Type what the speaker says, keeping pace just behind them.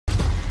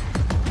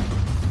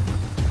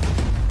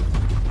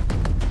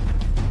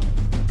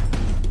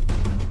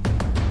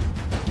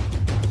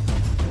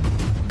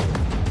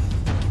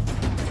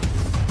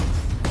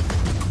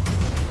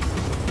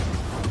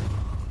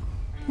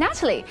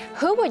Natalie,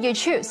 who would you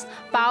choose,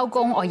 Bao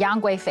Gong or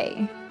Yang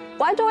Guifei?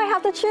 Why do I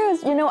have to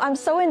choose? You know, I'm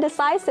so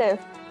indecisive.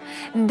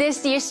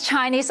 This year's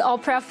Chinese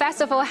Opera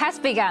Festival has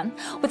begun.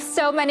 With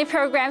so many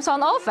programs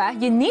on offer,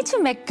 you need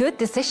to make good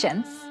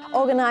decisions.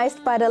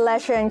 Organized by the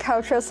Leisure and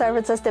Cultural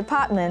Services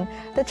Department,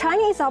 the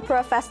Chinese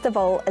Opera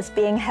Festival is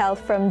being held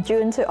from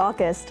June to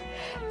August.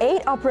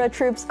 8 opera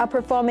troupes are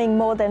performing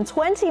more than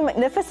 20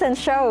 magnificent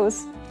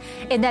shows.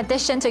 In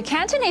addition to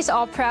Cantonese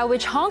opera,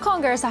 which Hong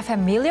Kongers are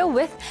familiar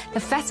with, the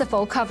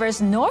festival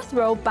covers North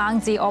Road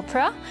Bangzi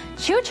Opera,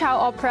 Chiu Chao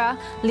Opera,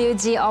 Liu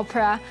Ji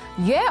Opera,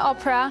 Yue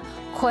Opera,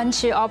 Kun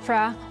Chu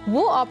Opera,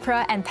 Wu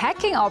Opera, and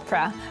Peking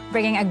Opera,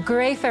 bringing a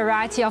great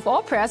variety of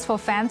operas for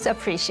fans to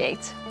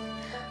appreciate.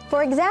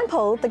 For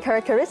example, the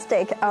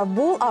characteristic of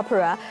Wu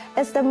opera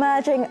is the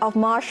merging of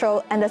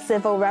martial and the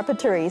civil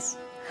repertories.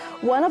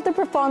 One of the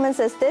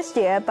performances this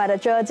year by the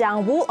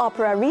Zhejiang Wu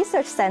Opera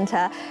Research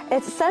Center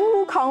is Sun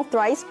Wukong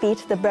Thrice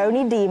Beat the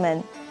Bony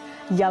Demon.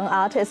 Young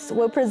artists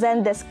will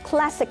present this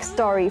classic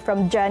story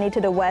from Journey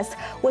to the West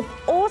with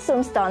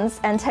awesome stunts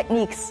and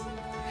techniques.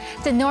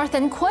 The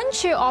Northern Kun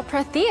Chu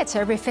Opera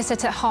Theatre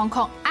revisited Hong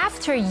Kong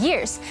after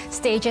years,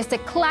 stages the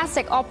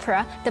classic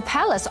opera The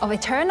Palace of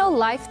Eternal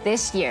Life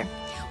this year.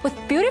 With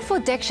beautiful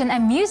diction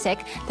and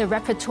music, the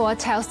repertoire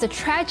tells the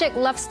tragic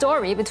love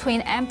story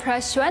between Emperor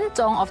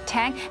Xuanzong of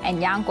Tang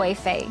and Yang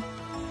Guifei.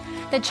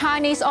 The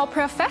Chinese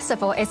Opera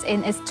Festival is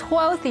in its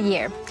 12th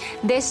year.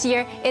 This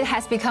year, it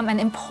has become an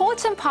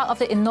important part of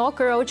the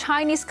inaugural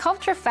Chinese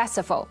Culture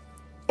Festival.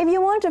 If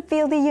you want to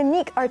feel the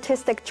unique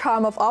artistic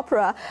charm of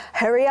opera,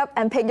 hurry up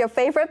and pick your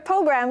favorite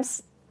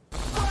programs.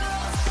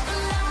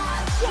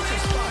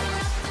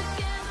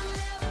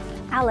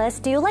 Alice,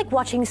 do you like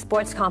watching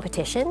sports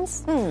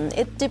competitions?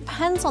 It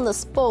depends on the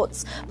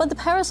sports, but the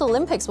Paris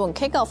Olympics won't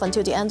kick off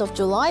until the end of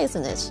July,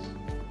 isn't it?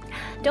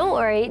 Don't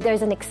worry,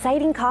 there's an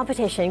exciting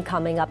competition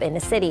coming up in the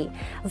city.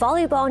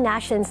 Volleyball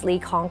Nations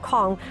League Hong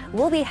Kong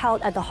will be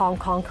held at the Hong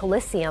Kong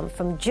Coliseum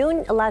from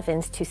June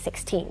 11th to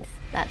 16th.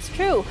 That's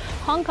true.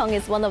 Hong Kong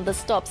is one of the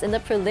stops in the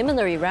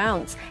preliminary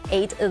rounds.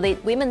 8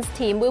 elite women's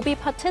teams will be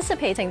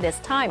participating this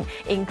time,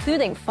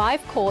 including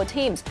 5 core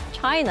teams: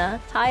 China,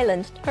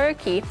 Thailand,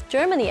 Turkey,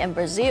 Germany, and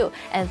Brazil,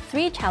 and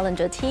 3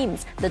 challenger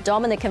teams: the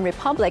Dominican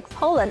Republic,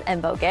 Poland, and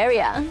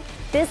Bulgaria.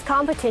 This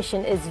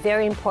competition is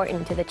very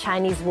important to the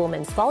Chinese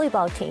women's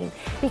volleyball team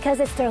because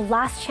it's their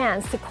last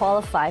chance to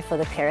qualify for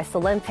the Paris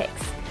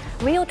Olympics.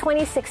 Rio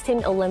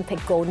 2016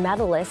 Olympic gold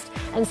medalist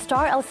and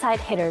star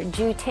outside hitter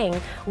Zhu Ting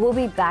will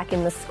be back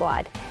in the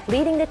squad,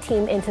 leading the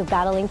team into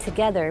battling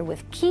together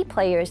with key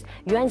players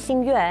Yuan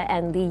Xingyue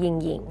and Li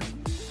Yingying.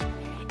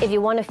 If you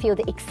want to feel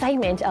the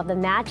excitement of the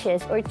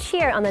matches or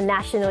cheer on the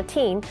national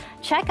team,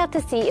 check out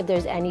to see if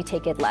there's any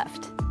ticket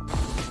left.